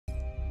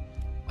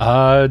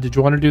Did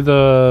you want to do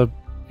the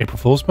April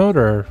Fool's mode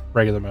or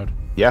regular mode?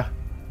 Yeah,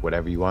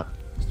 whatever you want.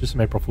 Let's do some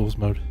April Fool's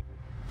mode.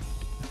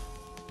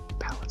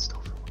 Balanced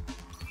over.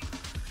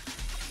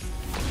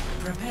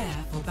 Prepare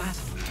for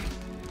battle.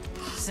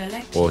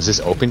 Select. Well, is this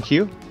open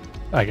queue?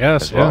 I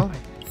guess, As yeah. well?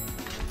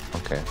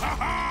 Okay.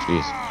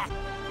 Jeez.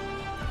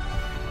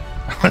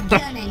 I'm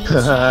gonna need you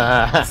to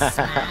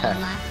smile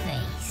on my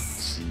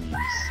face. Jeez.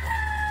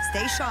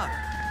 Stay sharp.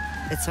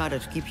 It's harder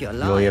to keep you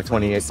alive. You only have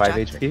when you're 28.5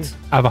 distracted. HP?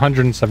 I have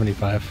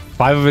 175.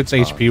 5 of it's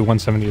HP,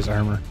 170 is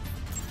armor.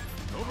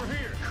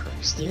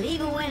 Christ. You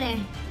leave a winner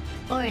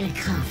or in a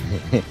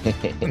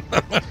coffin.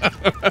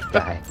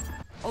 Die.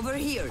 Over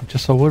here.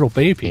 Just a little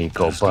Here you baby.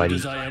 go, buddy.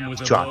 as I am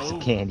with a Drop bow,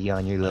 some candy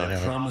on your little I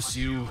head. promise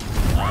you,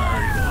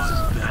 I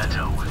was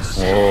better with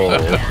Oh,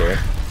 okay.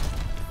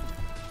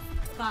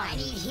 I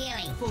need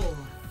healing. 4,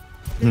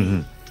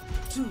 Mhm.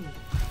 2,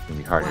 It'll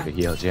be harder to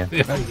heal, Jim.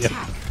 Yeah, yeah.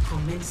 attack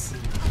commencing.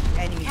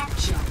 Enemy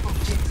capture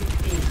objective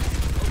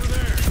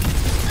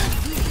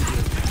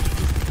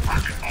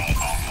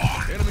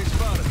enemy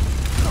spotted.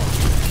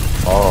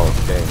 Oh,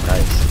 okay,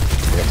 nice.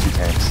 We got 2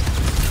 tanks.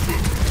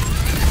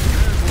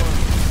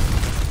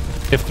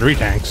 You have 3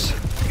 tanks.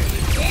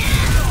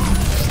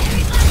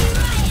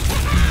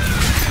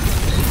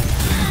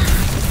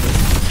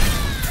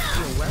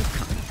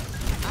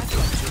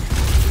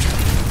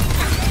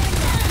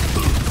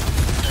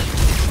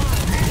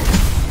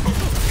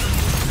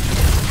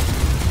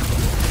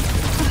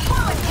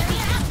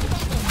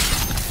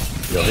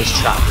 Yo, this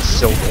trap is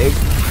so big.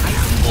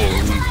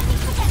 Holy.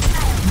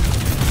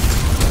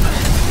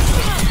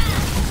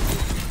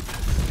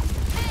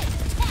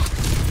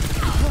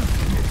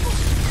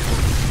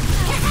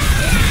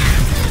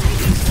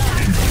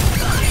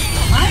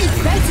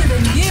 I'm better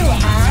than you,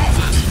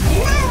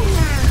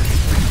 Hat.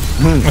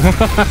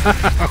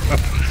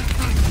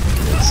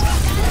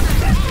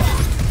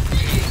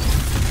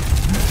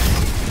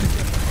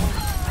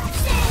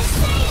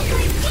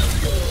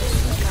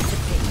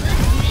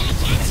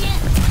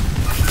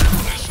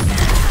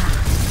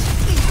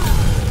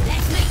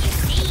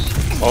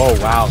 Oh,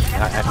 wow.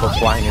 That echo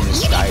flying in the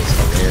sky is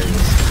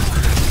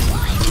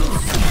hilarious.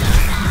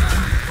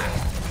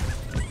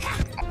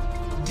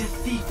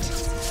 defeat.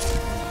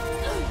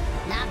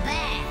 Not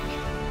bad.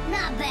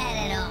 Not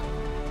bad at all.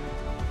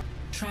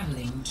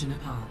 Traveling to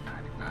Nepal.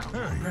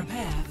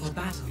 Prepare for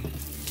battle.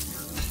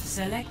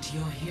 Select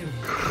your hero.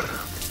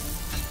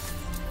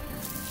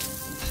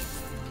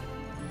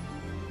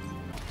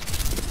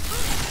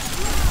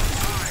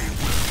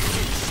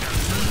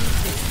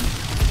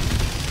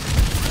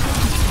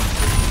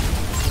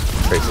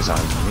 Trace is on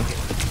me.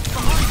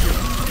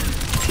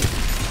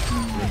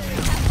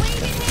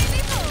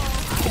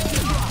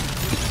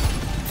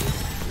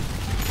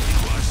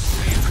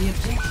 The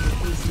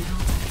objective is now.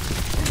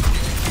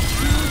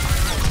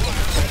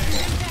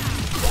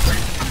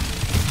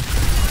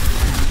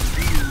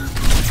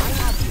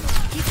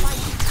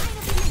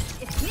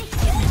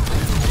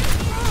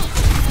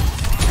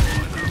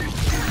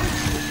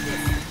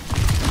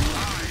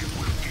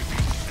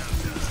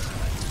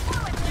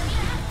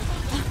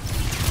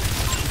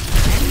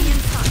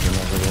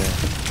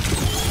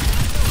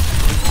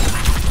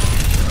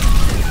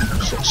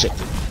 Shit.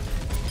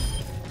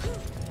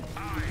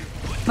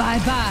 Bye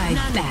bye,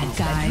 bad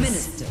guys.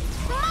 Administered.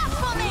 Mob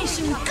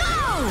formation, go!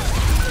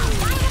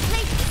 Find a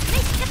place to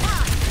fish the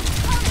pond.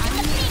 Hold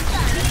the big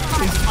gun.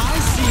 If I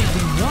see it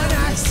in one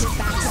act,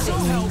 so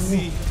help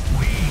me.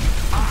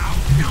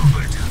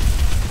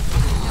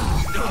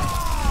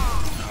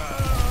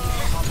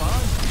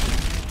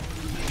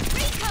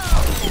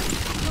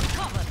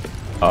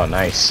 Oh,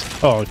 nice.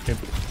 Oh,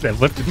 it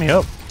lifted me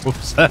up. What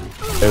was that?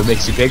 It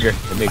makes you bigger.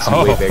 It makes you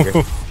way bigger.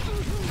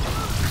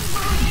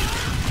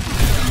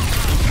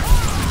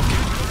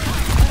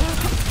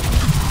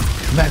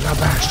 Mega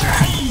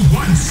bastard.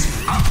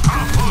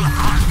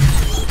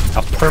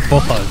 A purple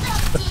hug.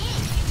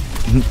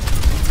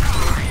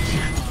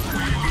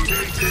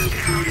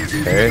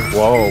 Okay.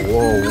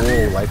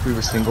 Whoa. Life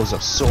Weaver thing goes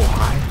up so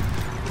high.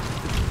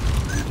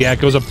 Yeah, it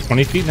goes up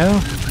 20 feet now.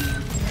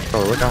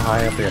 Oh, look how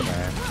high up there,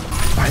 man.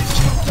 Bye,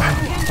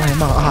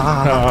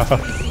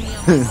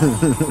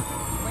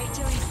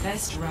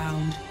 Best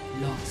round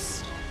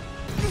lost.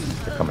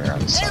 They're coming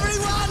around the side.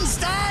 Everyone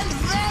stand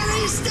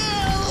very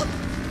still.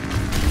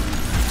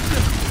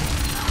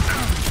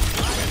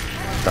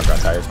 Truck got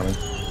tired coming.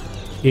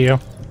 Yeah.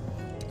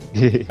 I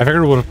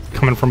figured it would have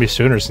come in for me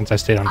sooner since I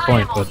stayed on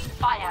point, but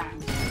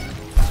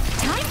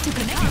Time to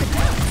connect the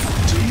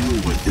dots.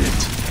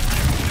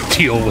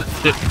 deal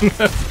with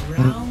it.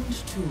 Round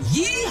 2.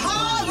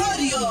 Yeehaw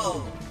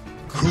radio.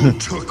 Who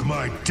took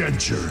my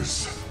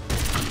dentures?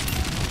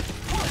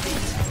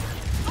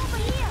 Over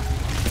here.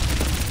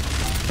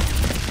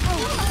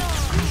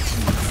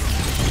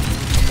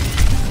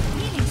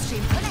 Healing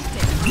stream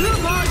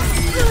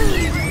connected.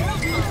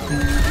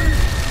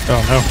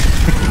 Oh no.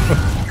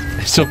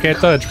 I still can't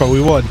touch, but we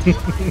won.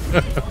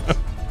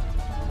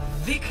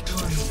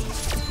 Victory.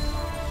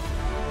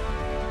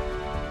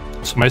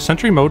 So my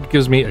sentry mode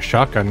gives me a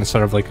shotgun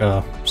instead of like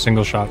a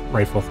single shot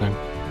rifle thing.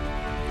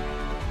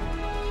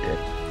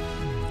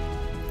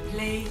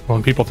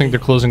 When people think they're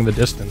closing the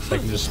distance, they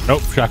can just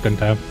nope, shotgun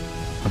time.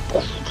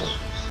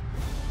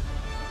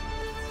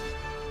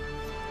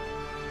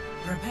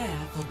 Prepare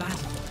for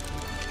battle.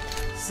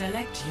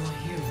 Select your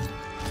hero.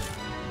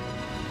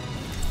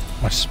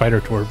 My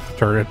spider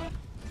turret.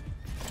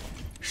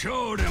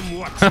 Show them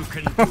what you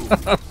can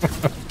do.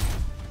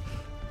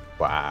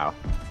 Wow.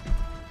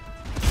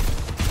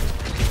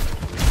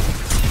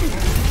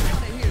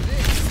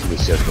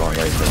 He's just going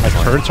right for My the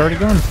point. turret's already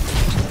gone.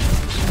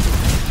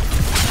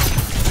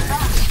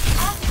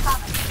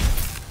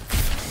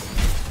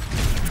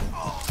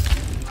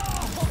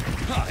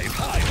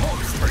 High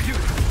hopes for you.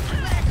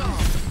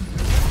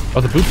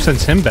 Oh, the boop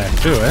sends him back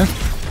too, eh?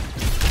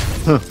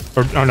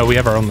 Or, oh no, we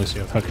have our own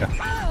Lucio. Okay.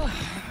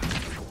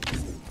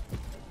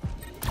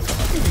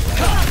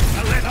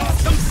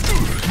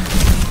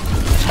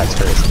 That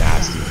turret's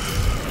nasty.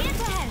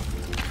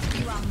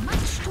 You are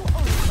much too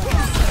old for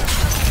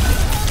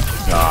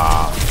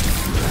Ah.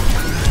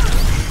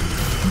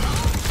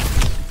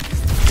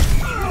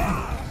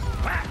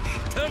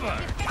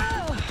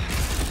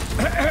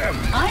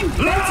 I'm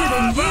better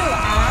than you,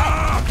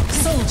 Ad.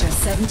 Soldier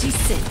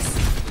 76.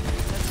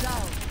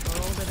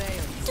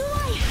 Do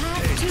I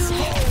have to?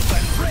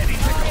 Ready to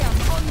go.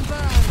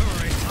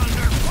 Turret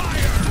under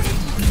fire.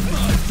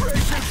 My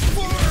precious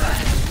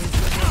word.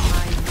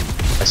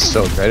 That's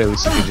so good. At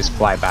least you can just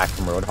fly back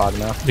from Roadhog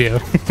now. Yeah.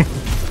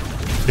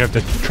 You have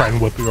to try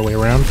and whip your way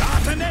around.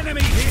 Got an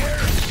enemy here.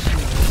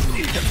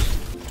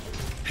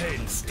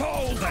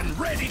 Installed and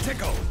ready to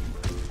go.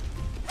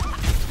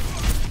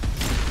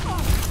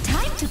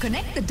 Time to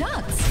connect the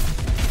dots.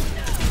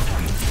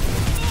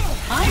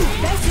 I'm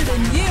better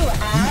than you,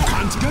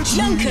 Ad.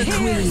 Junker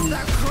Queen.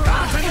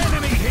 Got an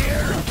enemy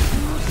here.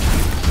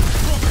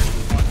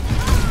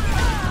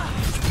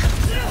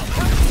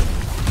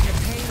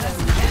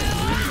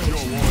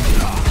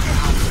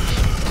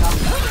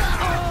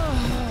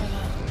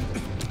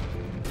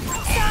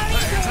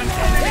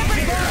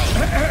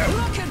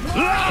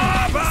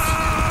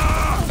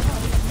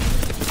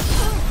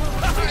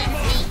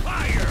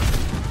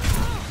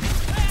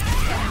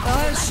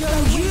 I'll show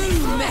you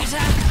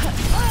meta.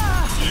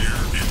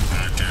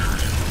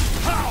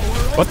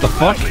 What the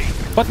fuck?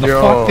 What the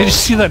Yo. fuck? Did you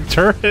see that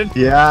turret?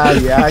 Yeah,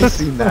 I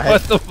seen What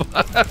that. the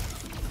fuck?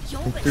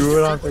 Threw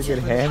it on freaking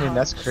hand, and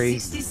that's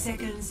crazy. 60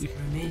 seconds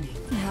remaining.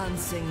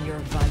 Enhancing your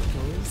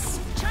vitals.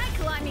 Try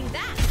climbing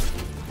that.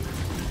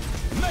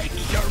 Make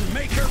your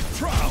maker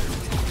proud.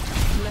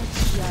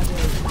 Let's shadow.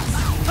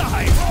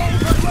 I'm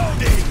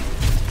overloading.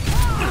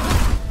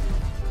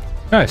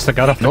 Nice, I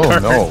got off the No,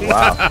 cart. no,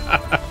 wow.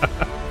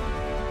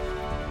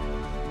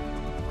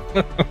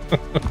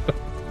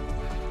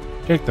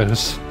 Take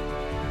this.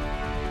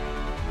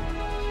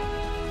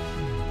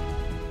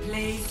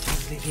 Play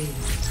of the game.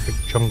 Big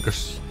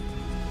chunkus.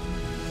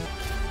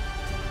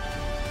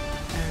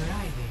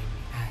 Arriving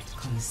at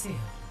conceal.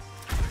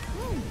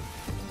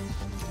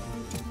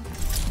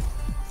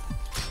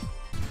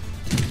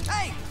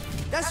 Hey,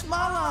 that's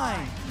my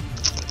line.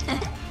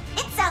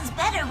 It sounds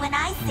better when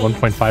I say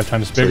 1.5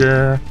 times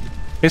bigger.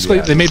 Basically,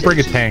 Yeah, they made bring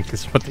a seriously. tank,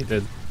 is what they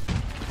did.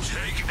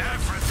 Take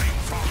everything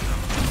from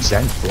them.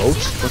 Zen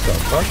floats? What the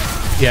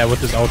fuck? Yeah, with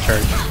his ult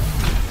charge.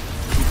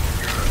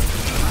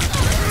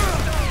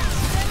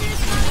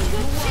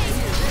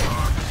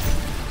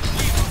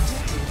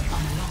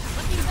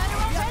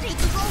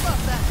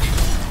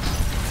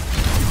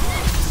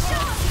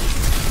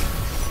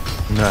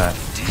 Nah.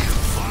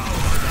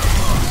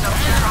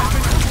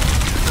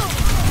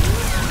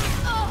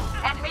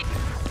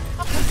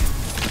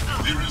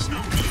 There is no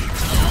need.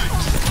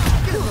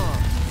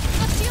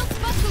 the shield's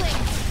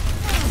buckling.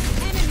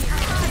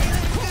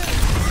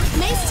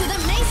 Mace to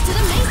them, mace to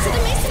them, mace to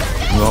them, mace to them.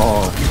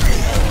 No.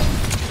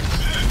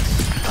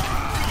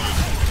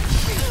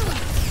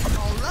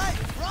 All right,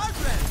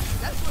 progress.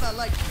 That's what I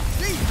like to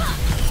see.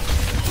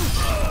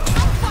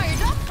 I'm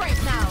fired up right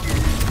now.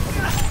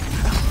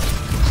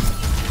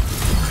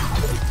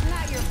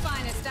 Not your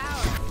finest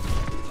hour.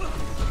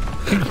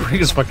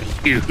 Ring is fucking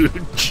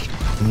huge.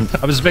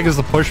 I'm as big as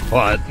the push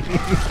pot.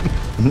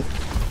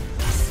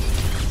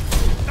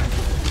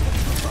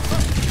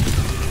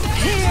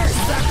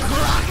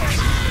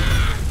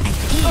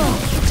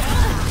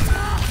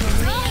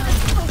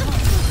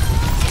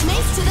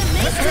 Mace to them,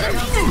 mace to them,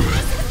 mace to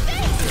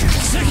them.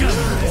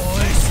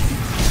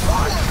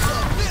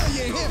 Feel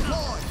your hip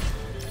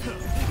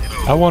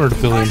hard. I wanted a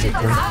billion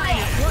Bitcoin.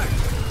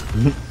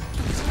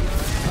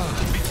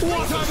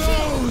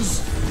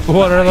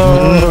 What are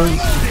those?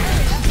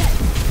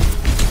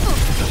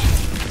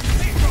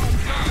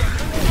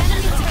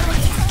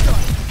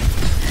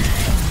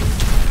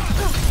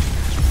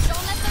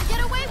 Don't let them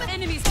get away with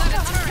enemies.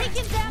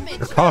 Taking damage.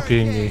 They're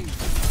copying me.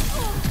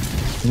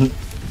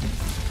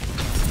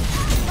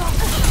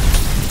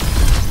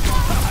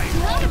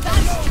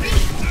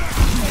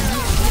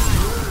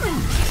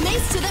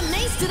 Mace to them,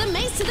 mace to them,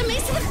 mace to them,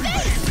 mace to the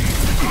face.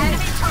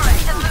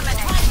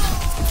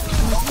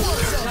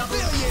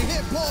 Feel your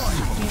hip hard.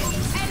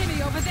 Enemy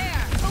over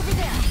there. Over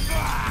there.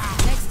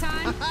 Next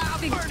time,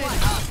 big one.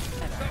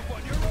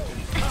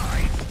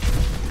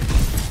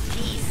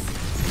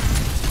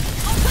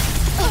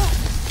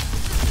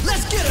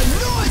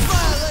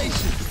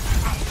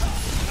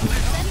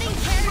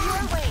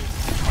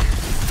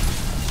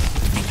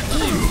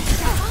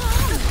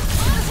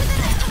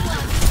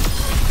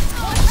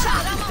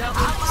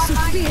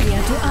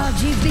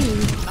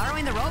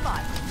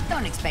 robot.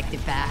 Don't expect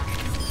it back.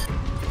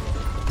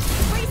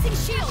 Bracing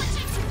shield.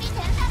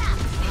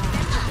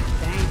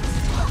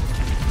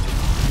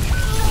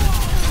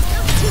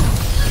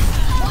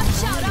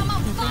 Watch out, I'm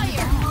on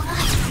fire.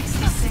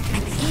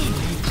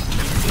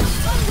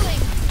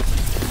 Buckling.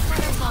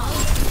 Fireball.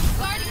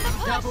 Guarding the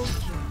push.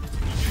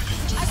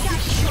 I got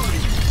short.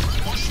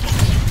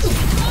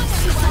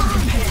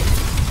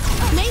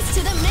 Mace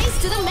to the mace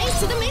to the mace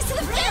to the mace to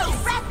the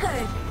face.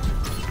 Record.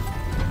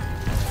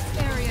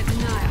 Area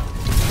denial.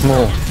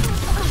 No.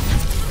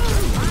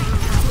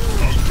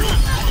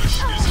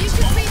 You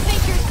should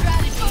rethink your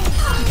strategy.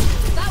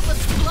 That was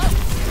close.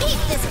 Eat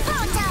this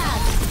photog.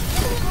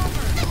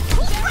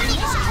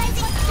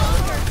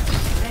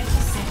 30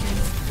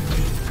 seconds.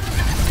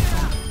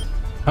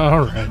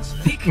 All right.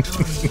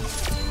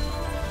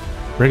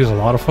 Rig is a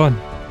lot of fun.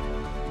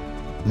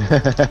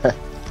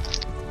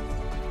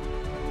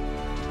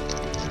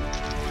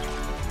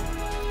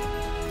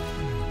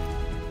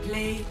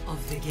 Play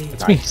of the game.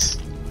 It's me. Nice.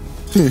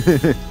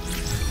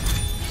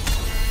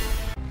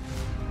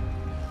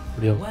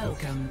 Real.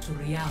 Welcome to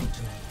Rialto.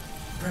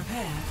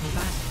 Prepare for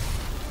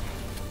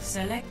battle.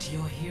 Select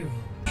your hero.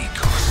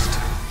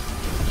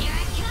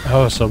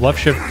 Oh, so left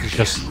shift is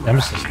just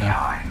Nemesis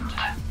now.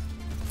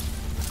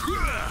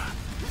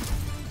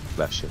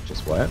 Left shift,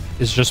 just what?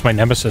 It's just my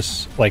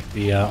Nemesis, like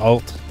the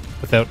alt,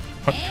 without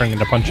turning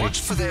into punching.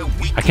 Watch for their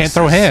I can't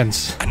throw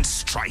hands. and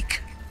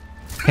strike.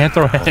 Can't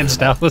throw hands,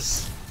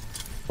 Dallas.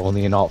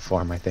 Only in alt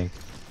form, I think.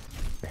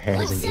 Your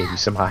hands and gave you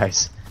some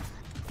eyes.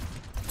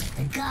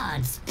 The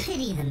gods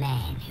pity the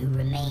man who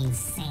remains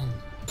sane.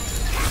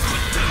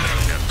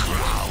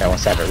 I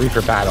almost had a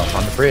Reaper battle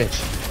on the bridge.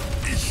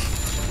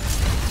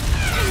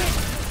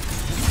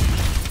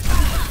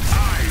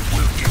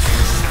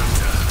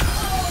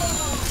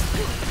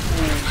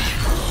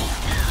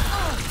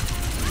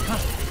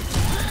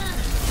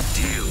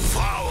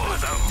 Devour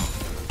them.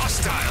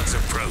 Hostiles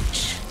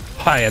approach.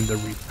 I am the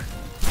Reaper.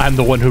 I'm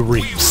the one who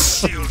reaps.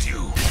 Shield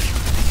you.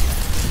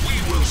 We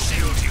will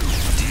shield you.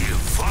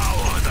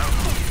 Devour them.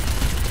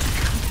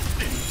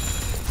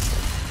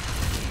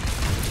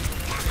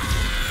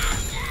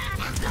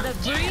 The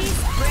breeze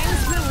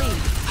brings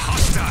relief.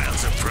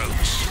 Hostiles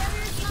approach.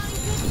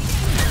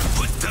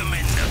 Put them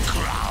in the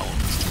ground.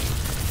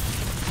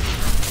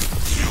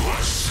 You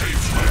are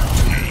safe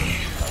with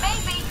me.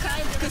 Maybe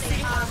trying to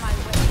stay out of my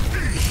way.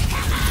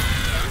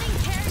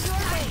 Tears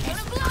your way.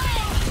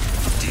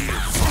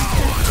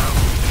 Devour them.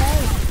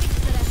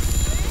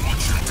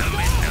 Put them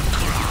in the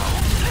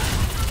ground.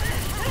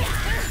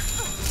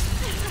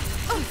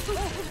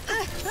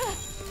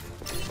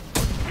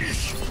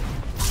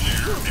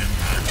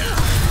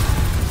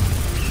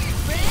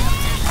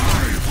 I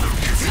will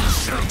give you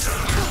shelter.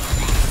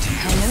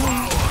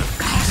 Devour.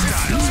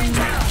 Hostiles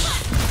approach.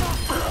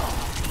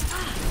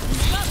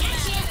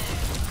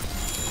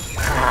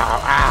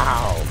 Ow,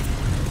 ow!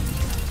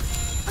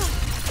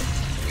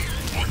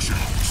 Watch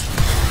out.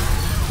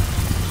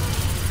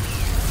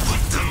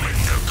 Put them in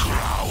the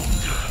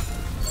ground.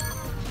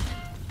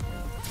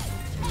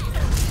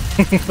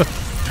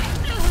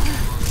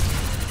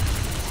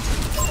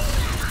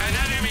 An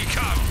enemy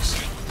comes.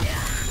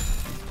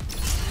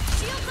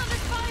 Shields under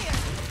fire.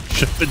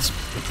 Shipments.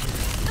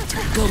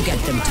 Go get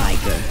them,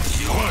 Tiger.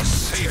 You are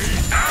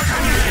safe.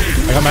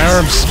 I got my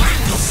arms.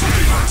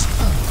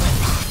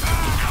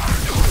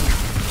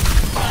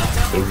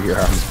 Gave your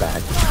arms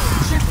back.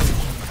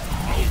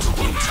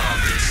 Multiple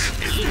targets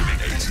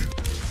eliminated.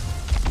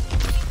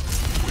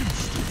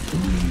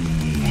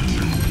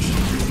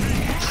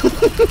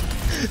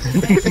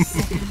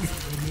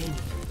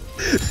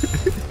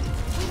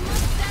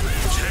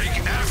 Take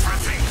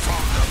everything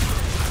from them.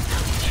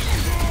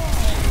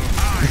 I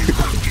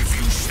will give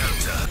you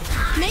shelter.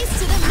 Mace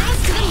to the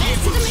mace to the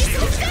mace to the mace to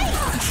the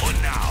face. For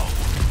now.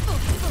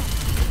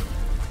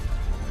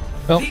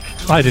 Well,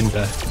 I didn't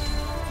die.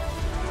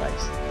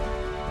 Nice.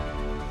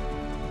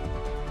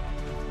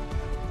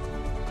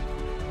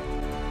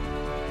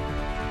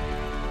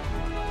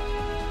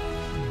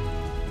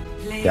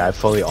 Play Yeah, I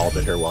fully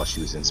ulted her while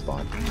she was in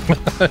spawn.